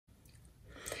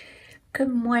Good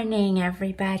morning,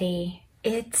 everybody.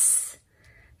 It's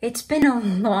been a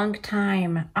long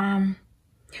time.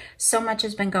 So much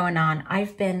has been going on.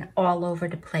 I've been all over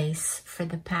the place for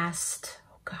the past,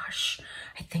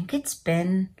 I think it's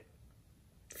been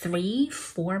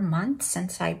 3-4 months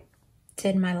since I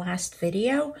did my last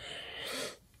video.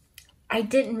 I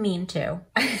didn't mean to.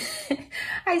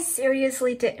 I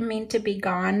seriously didn't mean to be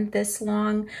gone this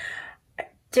long.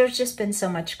 There's just been so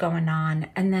much going on.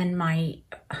 And then I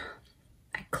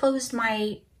closed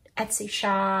my Etsy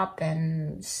shop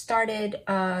and started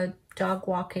a dog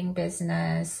walking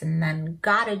business and then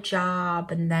got a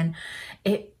job, and then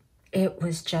it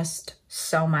was just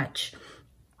so much.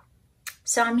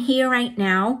 So I'm here right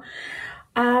now.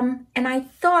 And I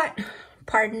thought,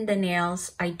 pardon the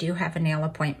nails, I do have a nail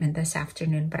appointment this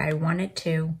afternoon, but I wanted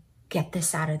to get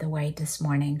this out of the way this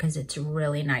morning because it's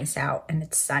really nice out and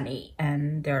it's sunny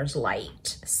and there's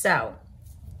light. So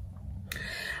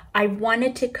I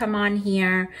wanted to come on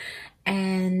here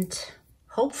and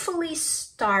hopefully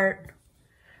start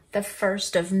the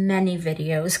first of many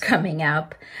videos coming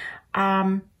up,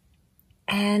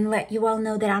 and let you all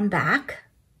know that I'm back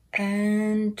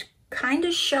and kind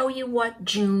of show you what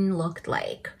June looked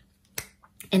like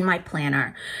in my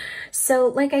planner. So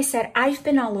like I said, I've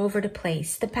been all over the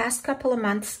place. The past couple of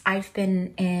months, I've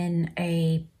been in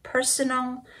a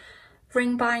personal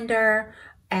ring binder,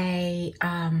 a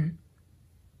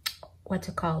what's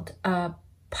it called?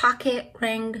 Pocket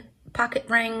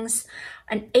rings,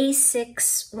 an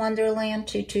A6 Wonderland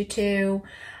 222,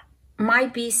 my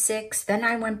B6. Then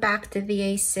I went back to the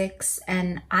A6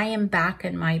 and I am back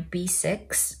in my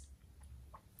B6.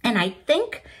 And I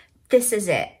think this is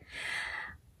it.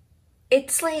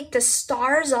 It's like the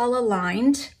stars all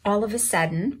aligned all of a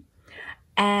sudden.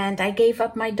 And I gave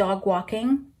up my dog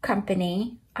walking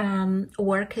company.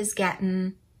 Work is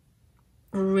getting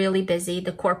really busy.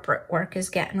 The corporate work is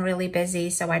getting really busy,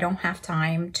 so I don't have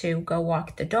time to go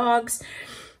walk the dogs.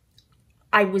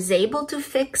 I was able to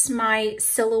fix my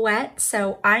silhouette,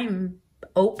 so I'm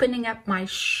opening up my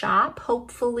shop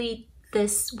hopefully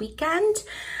this weekend.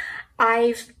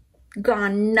 I've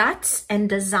gone nuts and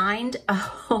designed a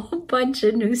whole bunch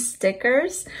of new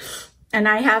stickers, and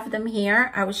I have them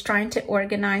here. I was trying to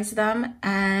organize them,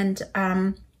 and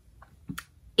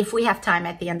if we have time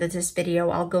at the end of this video,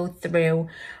 I'll go through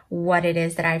what it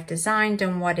is that I've designed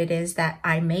and what it is that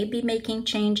I may be making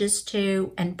changes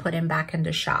to and putting back in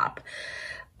the shop.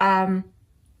 But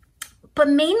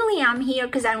mainly I'm here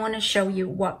because I want to show you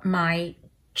what my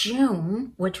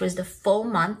June, which was the full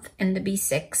month in the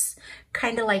B6,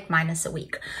 kind of like minus a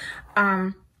week,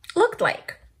 looked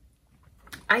like.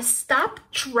 I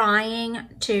stopped trying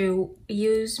to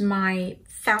use my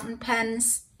fountain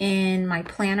pens in my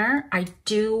planner. I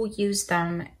do use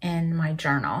them in my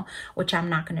journal, which I'm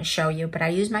not going to show you, but I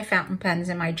use my fountain pens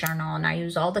in my journal and I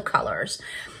use all the colors.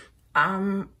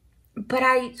 But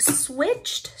I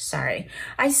switched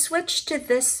to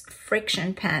this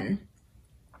friction pen.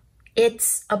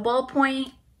 It's a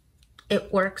ballpoint.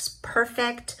 It works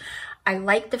perfect. I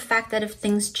like the fact that if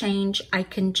things change, I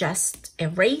can just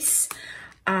erase.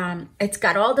 It's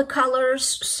got all the colors,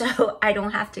 so I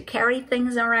don't have to carry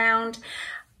things around.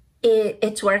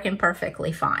 It's working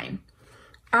perfectly fine.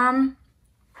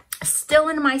 Still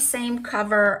in my same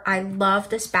cover. I love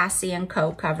this Bassi &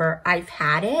 Co. cover. I've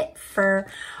had it for,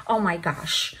 oh my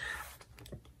gosh,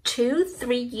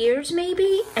 2-3 years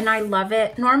maybe, and I love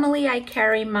it. Normally I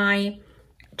carry my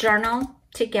journal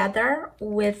together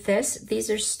with this.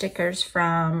 These are stickers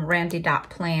from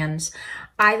Randy.Plans.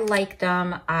 I like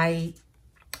them. I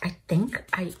think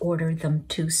I ordered them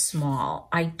too small.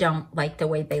 I don't like the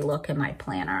way they look in my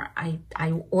planner.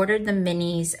 I ordered the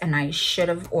minis and I should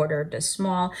have ordered the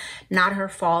small. Not her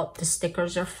fault. The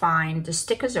stickers are fine. The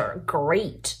stickers are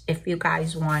great if you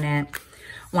guys want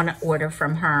to order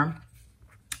from her.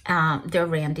 They're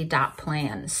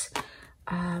Randy.Plans.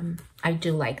 I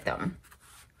do like them,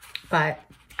 but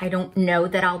I don't know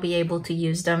that I'll be able to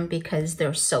use them because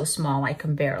they're so small I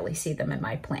can barely see them in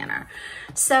my planner.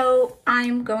 So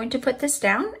I'm going to put this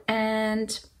down,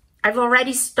 and I've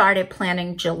already started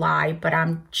planning July, but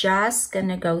I'm just going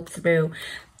to go through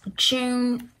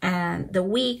June and the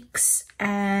weeks,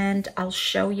 and I'll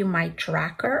show you my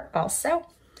tracker also.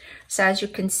 So as you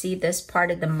can see, this part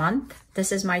of the month,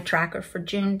 this is my tracker for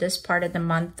June. This part of the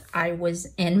month, I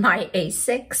was in my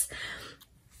A6.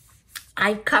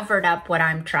 I covered up what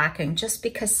I'm tracking just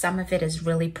because some of it is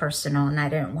really personal and I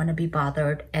didn't want to be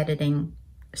bothered editing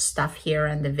stuff here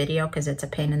in the video because it's a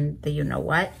pain in the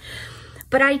you-know-what.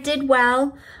 But I did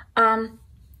well,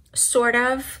 sort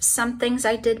of. Some things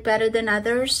I did better than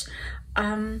others.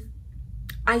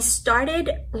 I started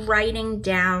writing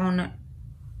down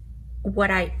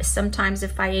sometimes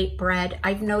if I ate bread,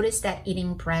 I've noticed that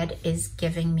eating bread is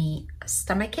giving me a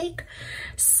stomachache.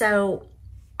 So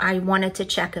I wanted to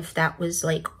check if that was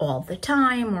like all the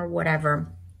time or whatever.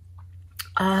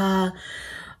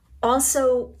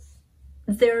 Also,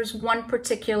 there's one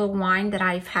particular wine that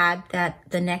I've had that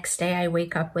the next day I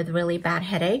wake up with really bad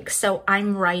headaches. So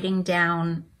I'm writing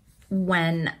down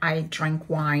when I drink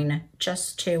wine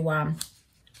just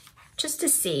to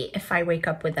see if I wake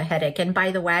up with a headache. And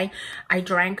by the way, I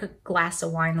drank a glass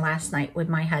of wine last night with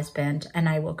my husband, and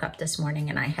I woke up this morning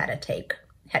and I had to take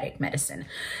headache medicine.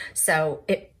 So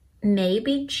it may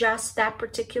be just that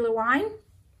particular wine.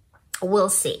 We'll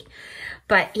see.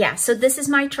 But yeah, so this is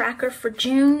my tracker for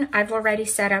June. I've already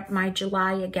set up my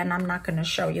July. Again, I'm not going to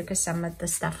show you because some of the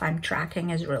stuff I'm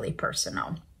tracking is really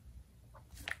personal.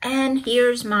 And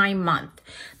here's my month.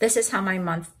 This is how my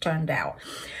month turned out.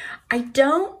 I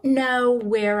don't know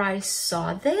where I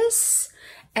saw this.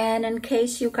 And in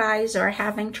case you guys are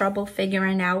having trouble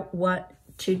figuring out what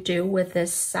to do with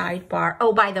this sidebar.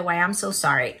 Oh, by the way, I'm so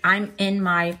sorry. I'm in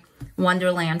my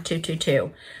Wonderland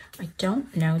 222. I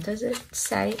don't know, does it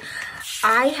say?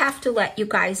 I have to let you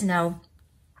guys know,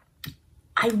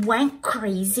 I went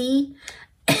crazy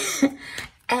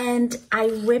and I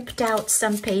ripped out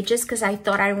some pages because I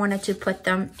thought I wanted to put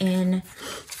them in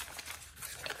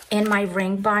my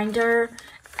ring binder,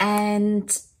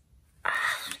 and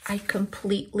I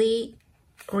completely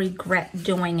regret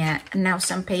doing it. Now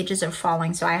some pages are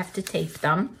falling, so I have to tape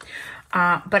them.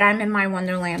 But I'm in my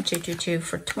Wonderland 222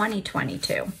 for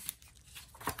 2022.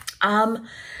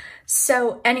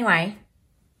 So anyway,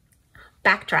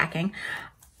 backtracking.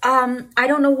 I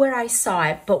don't know where I saw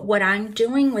it, but what I'm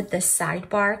doing with this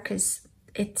sidebar, because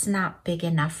it's not big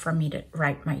enough for me to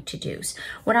write my to-dos.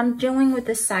 What I'm doing with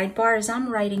this sidebar is I'm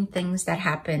writing things that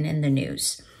happen in the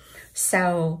news.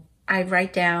 So I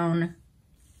write down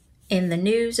in the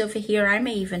news over here. I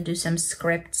may even do some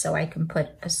script so I can put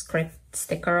a script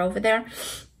sticker over there.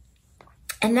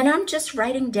 And then I'm just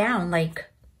writing down like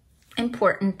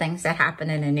important things that happen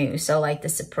in the news. So like the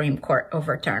Supreme Court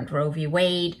overturned Roe v.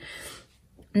 Wade,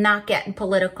 not getting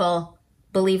political,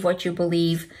 believe what you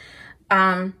believe.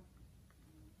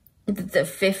 The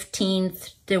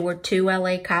 15th, there were 2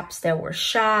 LA cops that were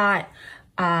shot.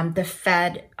 The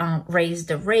Fed raised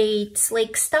the rates,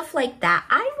 like stuff like that.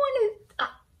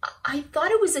 I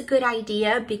thought it was a good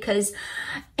idea because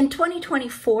in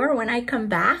 2024, when I come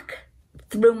back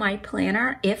through my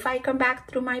planner, if I come back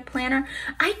through my planner,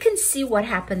 I can see what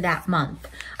happened that month.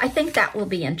 I think that will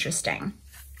be interesting.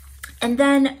 And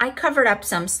then I covered up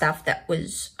some stuff that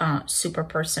was super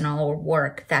personal or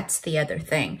work. That's the other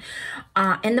thing.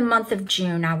 In the month of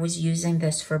June, I was using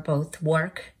this for both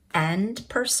work and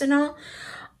personal.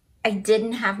 I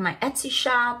didn't have my Etsy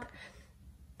shop,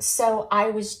 so I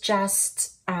was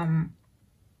just,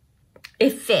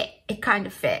 it kind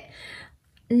of fit.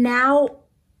 Now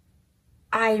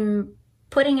I'm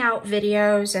putting out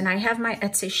videos and I have my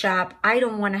Etsy shop. I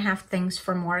don't want to have things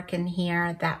from work in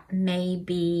here that may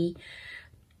be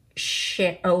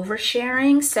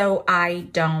oversharing. So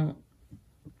I'm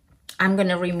going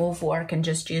to remove work and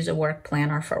just use a work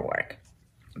planner for work.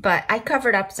 But I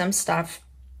covered up some stuff.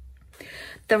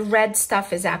 The red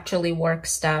stuff is actually work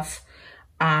stuff.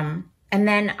 And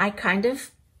then I kind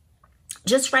of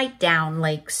just write down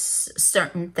like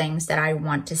certain things that I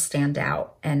want to stand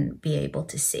out and be able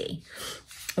to see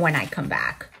when I come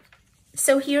back.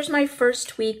 So here's my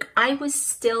first week. I was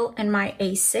still in my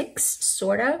A6,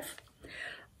 sort of.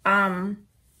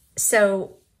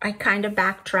 So I kind of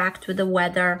backtracked with the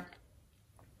weather.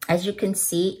 As you can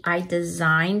see, I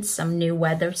designed some new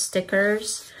weather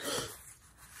stickers.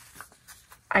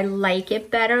 I like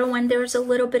it better when there's a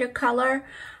little bit of color.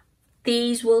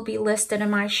 These will be listed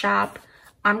in my shop.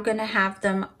 I'm going to have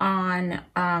them on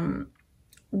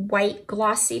white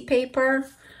glossy paper.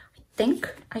 I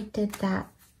think I did that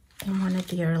in one of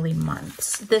the early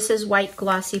months. This is white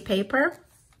glossy paper.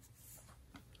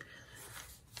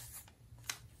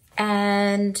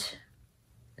 And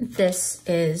this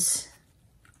is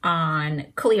on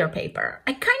clear paper.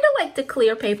 I kind of like the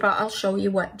clear paper. I'll show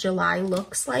you what July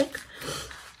looks like.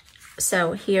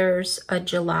 So here's a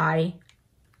July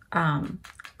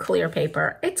clear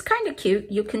paper. It's kind of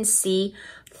cute. You can see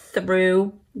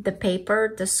through the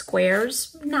paper, the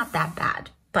squares, not that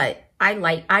bad, but I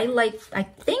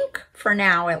think for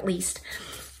now, at least,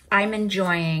 I'm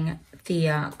enjoying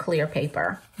the clear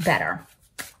paper better.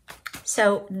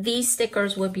 So these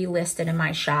stickers will be listed in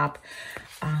my shop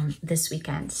this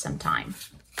weekend sometime.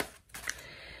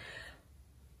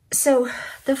 So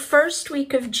the first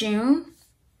week of June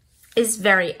is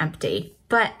very empty.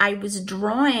 But I was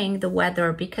drawing the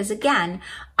weather because, again,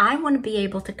 I want to be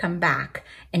able to come back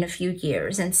in a few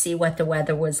years and see what the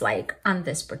weather was like on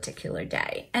this particular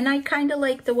day. And I kind of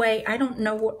like the way, I don't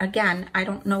know, again, I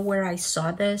don't know where I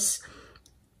saw this,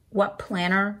 what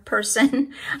planner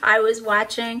person I was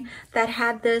watching that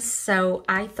had this. So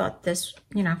I thought this,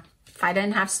 you know, if I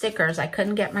didn't have stickers, I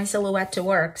couldn't get my silhouette to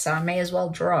work, so I may as well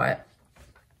draw it.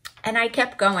 And I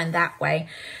kept going that way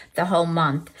the whole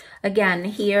month. Again,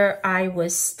 here I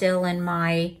was still in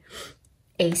my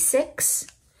A6.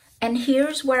 And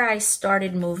here's where I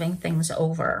started moving things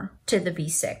over to the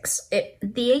B6.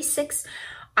 The A6,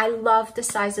 I love the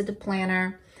size of the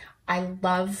planner. I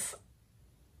love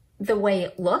the way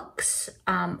it looks.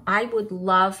 I would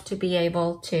love to be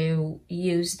able to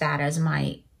use that as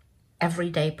my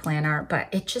everyday planner, but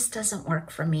it just doesn't work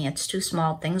for me. It's too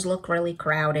small. Things look really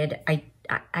crowded.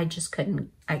 I just couldn't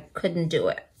do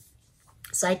it.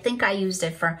 So I think I used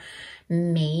it for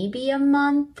maybe a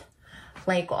month,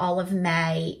 like all of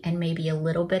May and maybe a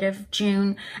little bit of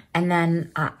June. And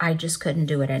then I just couldn't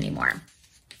do it anymore.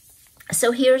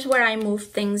 So here's where I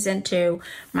moved things into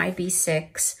my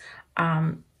B6.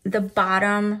 The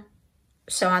bottom,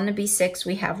 so on the B6,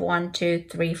 we have 1, 2,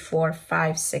 3, 4,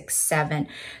 5, 6, 7.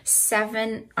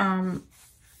 7,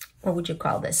 what would you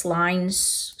call this?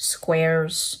 Lines,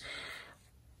 squares,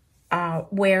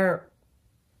 where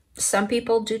some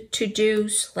people do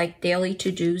to-dos, like daily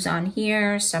to-dos on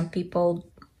here. Some people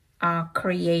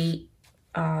create,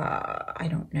 I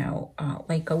don't know,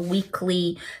 like a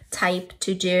weekly type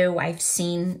to-do. I've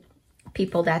seen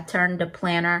people that turn the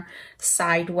planner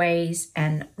sideways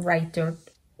and write their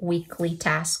weekly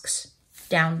tasks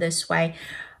down this way.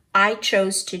 I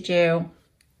chose to do,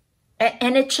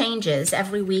 and it changes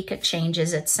every week, it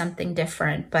changes, it's something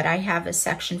different, but I have a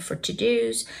section for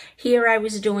to-dos. Here I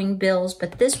was doing bills,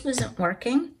 but this wasn't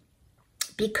working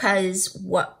because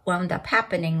what wound up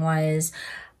happening was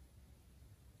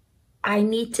I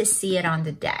need to see it on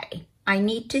the day. I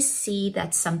need to see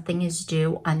that something is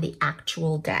due on the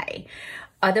actual day.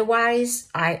 Otherwise,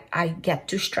 I get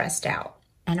too stressed out.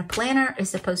 And a planner is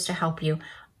supposed to help you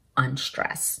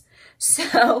unstress.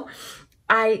 So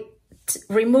I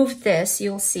removed this.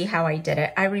 You'll see how I did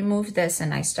it. I removed this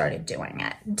and I started doing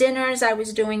it. Dinners, I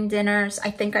was doing dinners. I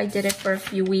think I did it for a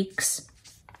few weeks.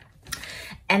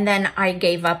 And then I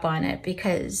gave up on it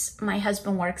because my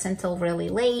husband works until really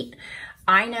late.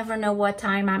 I never know what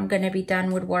time I'm going to be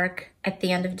done with work at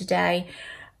the end of the day.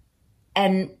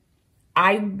 And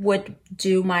I would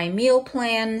do my meal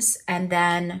plans and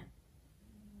then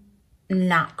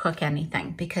not cook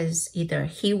anything because either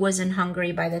he wasn't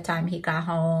hungry by the time he got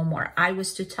home or I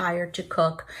was too tired to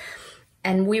cook.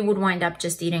 And we would wind up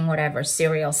just eating whatever,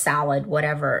 cereal, salad,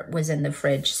 whatever was in the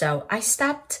fridge. So I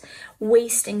stopped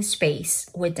wasting space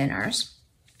with dinners.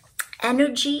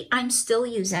 Energy, I'm still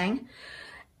using.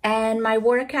 And my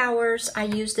work hours, I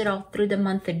used it all through the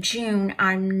month of June.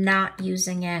 I'm not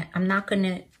using it. I'm not going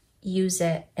to use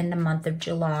it in the month of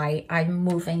July. I'm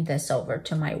moving this over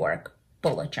to my work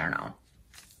bullet journal.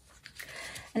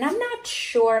 And I'm not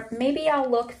sure, maybe I'll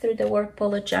look through the work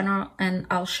bullet journal and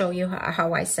I'll show you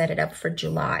how I set it up for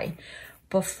July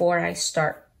before I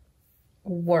start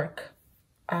work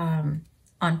on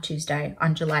Tuesday,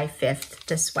 on July 5th.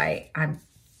 This way I'm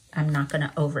not going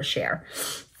to overshare.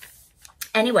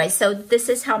 Anyway, so this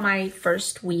is how my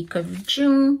first week of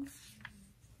June,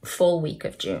 full week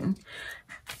of June,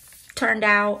 turned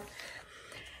out.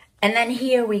 And then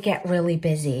here we get really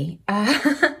busy.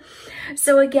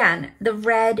 So again, the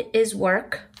red is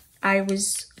work. I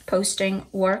was posting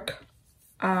work,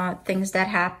 things that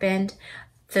happened.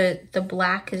 The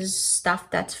black is stuff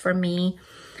that's for me.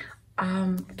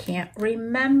 Can't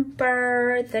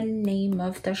remember the name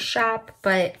of the shop,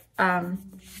 but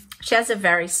she has a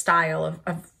very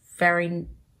very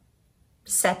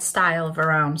set style of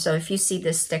her own. So if you see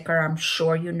this sticker, I'm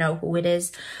sure you know who it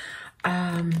is.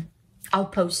 I'll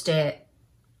post it.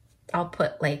 I'll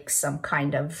put like some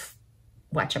kind of,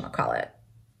 whatchamacallit,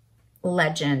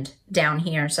 legend down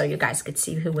here so you guys could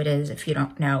see who it is if you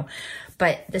don't know.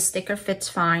 But the sticker fits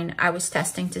fine. I was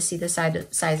testing to see the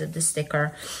size of the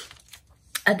sticker.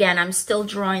 Again, I'm still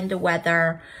drawing the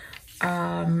weather.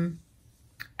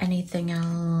 Anything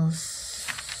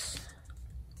else?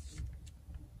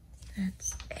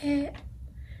 That's it.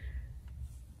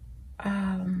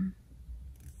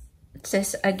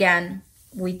 This again,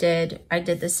 I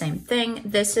did the same thing.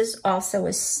 This is also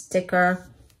a sticker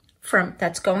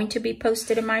that's going to be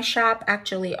posted in my shop.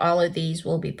 Actually, all of these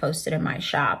will be posted in my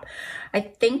shop. I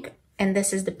think, and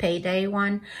this is the payday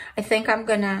one, I think I'm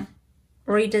gonna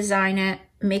redesign it,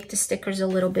 make the stickers a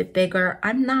little bit bigger.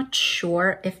 I'm not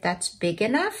sure if that's big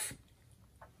enough.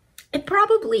 It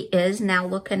probably is. Now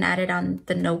looking at it on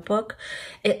the notebook,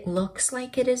 it looks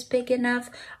like it is big enough.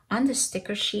 On the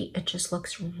sticker sheet, it just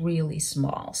looks really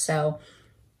small. So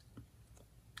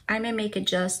I may make it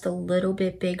just a little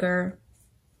bit bigger.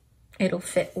 It'll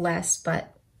fit less,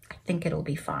 but I think it'll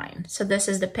be fine. So this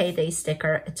is the payday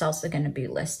sticker. It's also going to be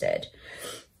listed.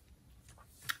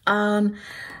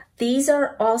 These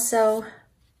are also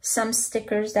some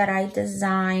stickers that I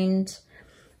designed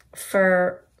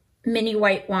for mini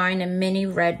white wine and mini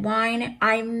red wine.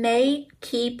 I may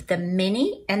keep the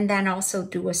mini and then also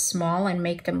do a small and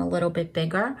make them a little bit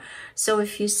bigger. So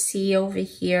if you see over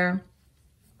here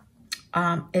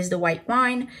is the white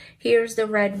wine, here's the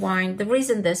red wine. The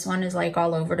reason this one is like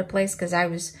all over the place because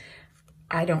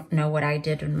I don't know what I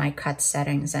did in my cut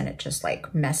settings and it just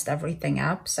like messed everything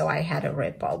up. So I had to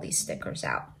rip all these stickers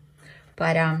out.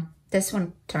 But this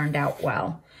one turned out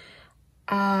well.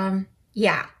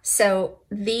 Yeah, so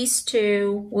these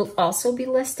two will also be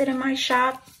listed in my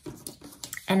shop.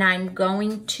 And I'm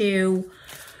going to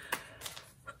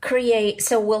create,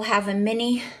 so we'll have a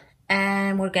mini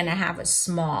and we're gonna have a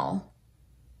small,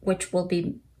 which will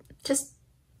be just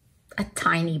a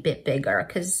tiny bit bigger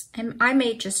because I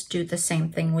may just do the same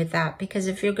thing with that because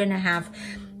if you're gonna have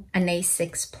an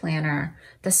A6 planner,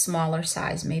 the smaller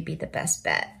size may be the best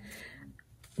bet.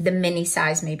 The mini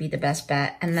size may be the best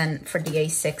bet. And then for the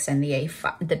A6 and the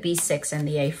A5, the B6 and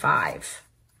the A5,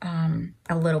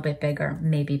 a little bit bigger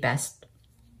may be best.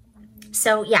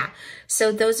 So yeah,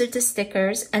 so those are the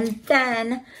stickers. And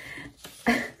then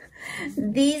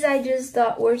these I just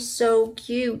thought were so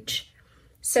cute.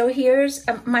 So here's,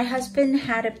 my husband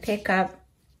had to pick up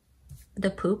the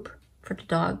poop for the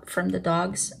dog, from the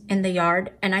dogs in the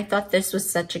yard. And I thought this was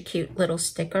such a cute little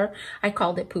sticker. I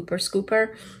called it Pooper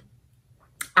Scooper.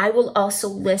 I will also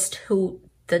list who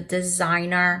the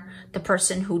designer, the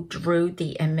person who drew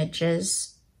the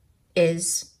images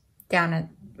is down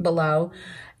below.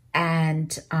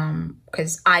 And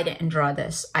because I didn't draw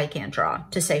this, I can't draw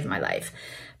to save my life,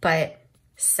 but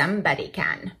somebody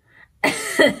can.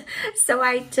 So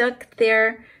I took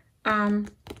their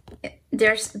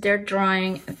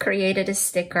drawing, created a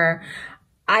sticker.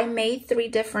 I made 3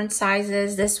 different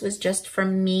sizes. This was just for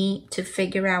me to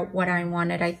figure out what I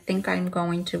wanted. I think I'm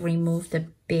going to remove the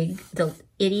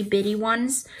itty bitty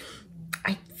ones.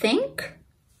 I think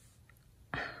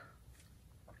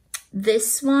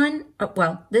this one,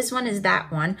 well, this one is that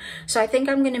one. So I think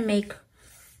I'm going to make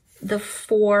the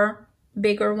 4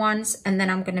 bigger ones and then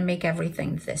I'm going to make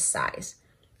everything this size,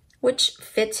 which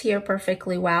fits here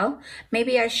perfectly well.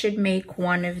 Maybe I should make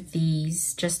one of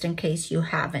these just in case you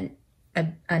haven't.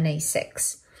 An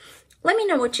A6. Let me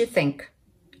know what you think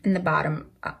in the bottom,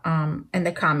 in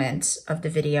the comments of the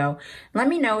video. Let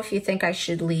me know if you think I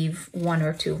should leave 1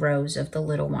 or 2 rows of the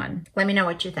little one. Let me know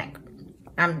what you think.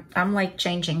 I'm like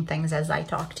changing things as I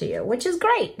talk to you, which is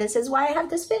great. This is why I have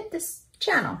this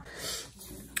channel.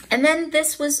 And then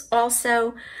this was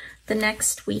also the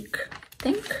next week, I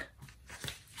think,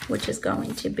 which is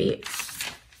going to be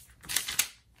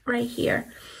right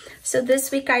here. So this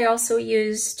week I also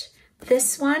used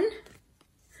this one.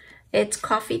 It's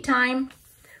coffee time.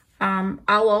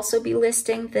 I'll also be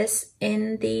listing this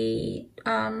in the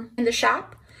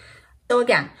shop. So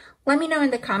again, let me know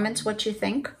in the comments what you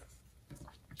think.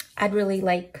 I'd really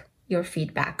like your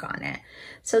feedback on it.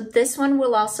 So this one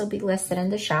will also be listed in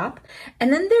the shop.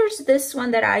 And then there's this one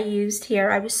that I used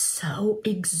here. I was so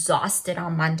exhausted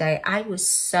on Monday. I was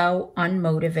so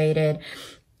unmotivated.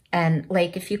 And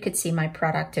like, if you could see my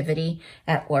productivity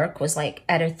at work was like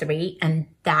at a 3, and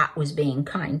that was being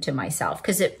kind to myself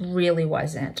because it really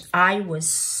wasn't. I was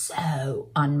so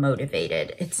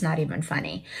unmotivated. It's not even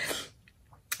funny.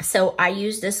 So I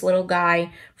used this little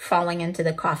guy falling into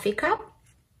the coffee cup.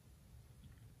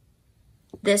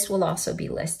 This will also be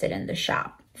listed in the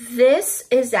shop. This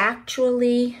is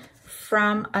actually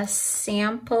from a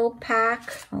sample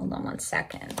pack. Hold on one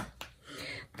second.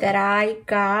 That I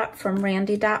got from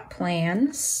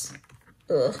Randy.Plans.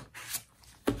 Ugh.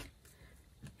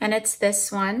 And it's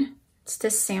this one. It's the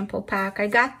sample pack. I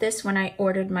got this when I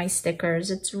ordered my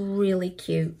stickers. It's really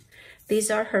cute.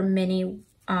 These are her mini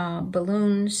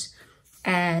balloons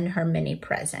and her mini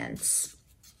presents.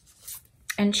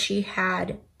 And she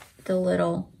had the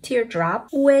little teardrop,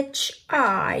 which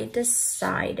I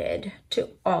decided to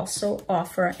also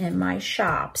offer in my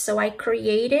shop. So I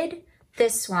created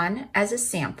this one as a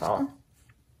sample.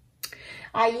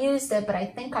 I used it, but I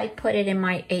think I put it in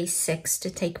my A6 to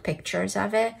take pictures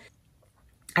of it.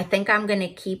 I think I'm going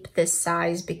to keep this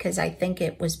size because I think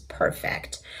it was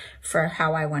perfect for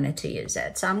how I wanted to use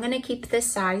it. So I'm going to keep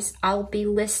this size. I'll be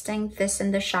listing this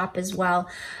in the shop as well.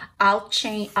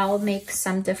 I'll make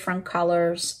some different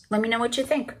colors. Let me know what you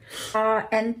think.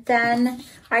 And then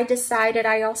I decided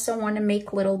I also want to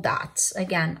make little dots.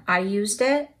 Again, I used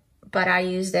it, but I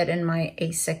used it in my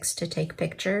A6 to take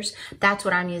pictures. That's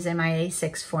what I'm using my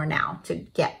A6 for now, to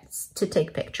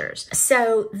take pictures.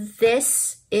 So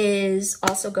this is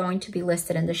also going to be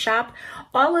listed in the shop.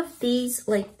 All of these,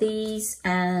 like these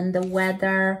and the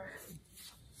weather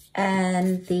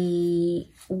and the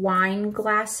wine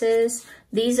glasses,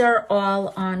 these are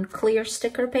all on clear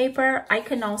sticker paper. I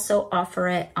can also offer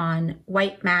it on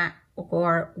white matte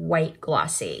or white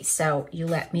glossy. So you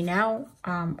let me know.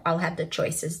 I'll have the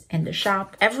choices in the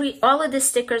shop. All of the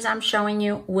stickers I'm showing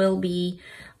you will be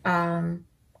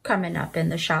coming up in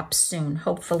the shop soon.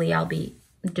 Hopefully I'll be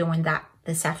doing that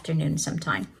this afternoon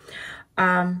sometime.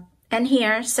 And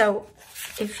here, so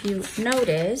if you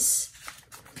notice,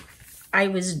 I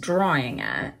was drawing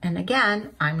it. And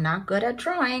again, I'm not good at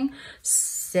drawing.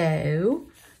 So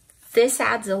this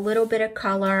adds a little bit of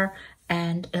color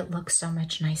and it looks so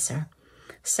much nicer.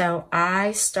 So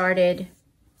I started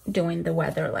doing the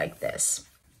weather like this.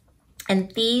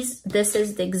 And this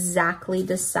is exactly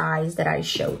the size that I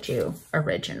showed you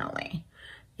originally.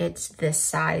 It's this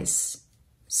size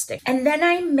stick. And then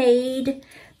I made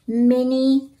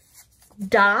mini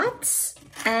dots,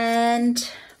 and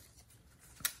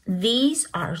these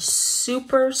are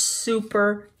super,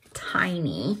 super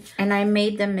tiny. And I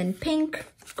made them in pink,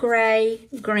 gray,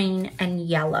 green, and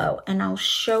yellow. And I'll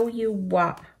show you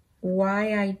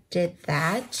why I did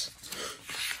that.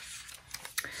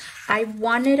 I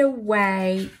wanted a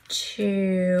way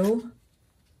to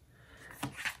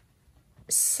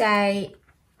say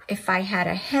if I had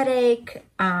a headache,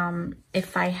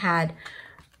 if I had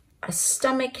a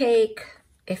stomach ache,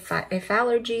 if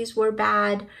allergies were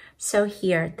bad. So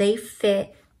here, they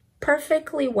fit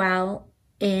perfectly well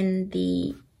in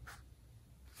the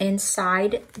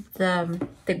inside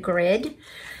the grid.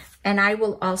 And I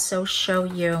will also show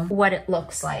you what it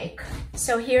looks like.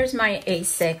 So here's my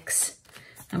A6.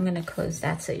 I'm gonna close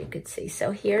that so you could see.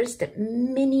 So here's the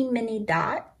mini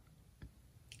dot.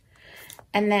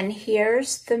 And then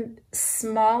here's the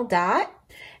small dot.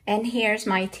 And here's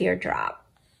my teardrop,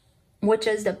 which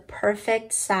is the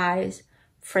perfect size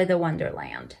for the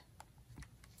Wonderland.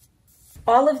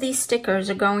 All of these stickers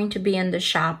are going to be in the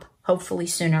shop, hopefully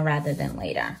sooner rather than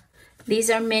later. These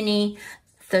are mini.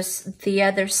 The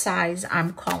other size,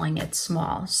 I'm calling it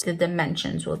small. So the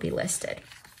dimensions will be listed.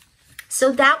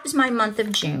 So that was my month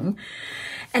of June.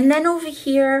 And then over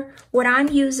here, what I'm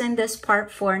using this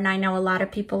part for, and I know a lot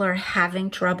of people are having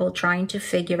trouble trying to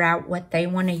figure out what they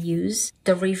want to use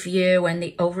the review and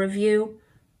the overview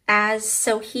as.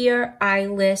 So here I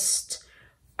list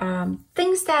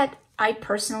things that I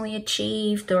personally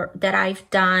achieved or that I've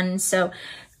done. So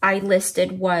I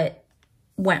listed what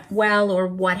went well or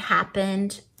what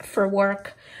happened for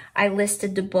work. I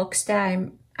listed the books that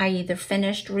I either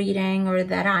finished reading or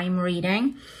that I'm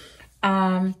reading.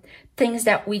 Things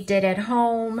that we did at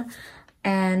home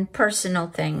and personal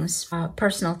things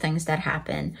that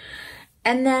happen.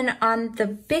 And then on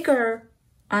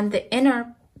the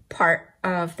inner part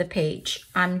of the page,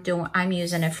 I'm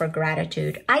using it for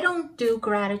gratitude. I don't do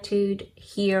gratitude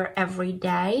here every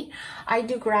day. I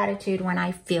do gratitude when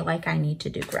I feel like I need to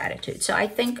do gratitude. So I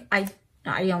think I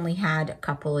only had a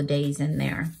couple of days in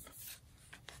there.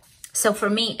 So for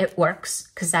me, it works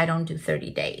because I don't do 30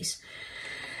 days.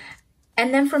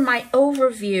 And then for my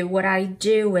overview, what I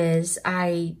do is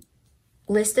I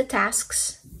list the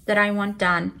tasks that I want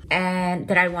done and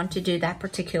that I want to do that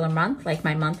particular month, like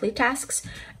my monthly tasks.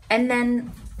 And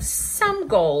then some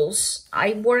goals.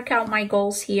 I work out my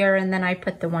goals here and then I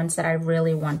put the ones that I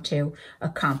really want to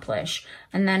accomplish.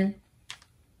 And then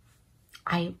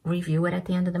I review it at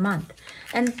the end of the month.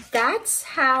 And that's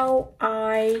how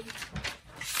I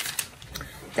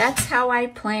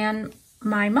plan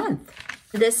my month.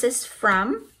 This is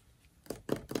from,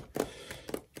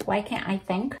 why can't I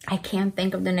think? I can't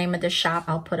think of the name of the shop.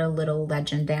 I'll put a little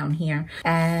legend down here.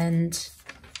 And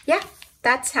yeah,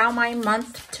 that's how my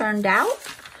month turned out.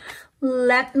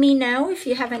 Let me know if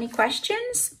you have any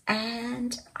questions.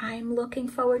 And I'm looking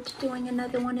forward to doing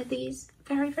another one of these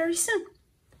very, very soon.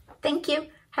 Thank you.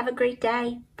 Have a great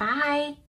day. Bye.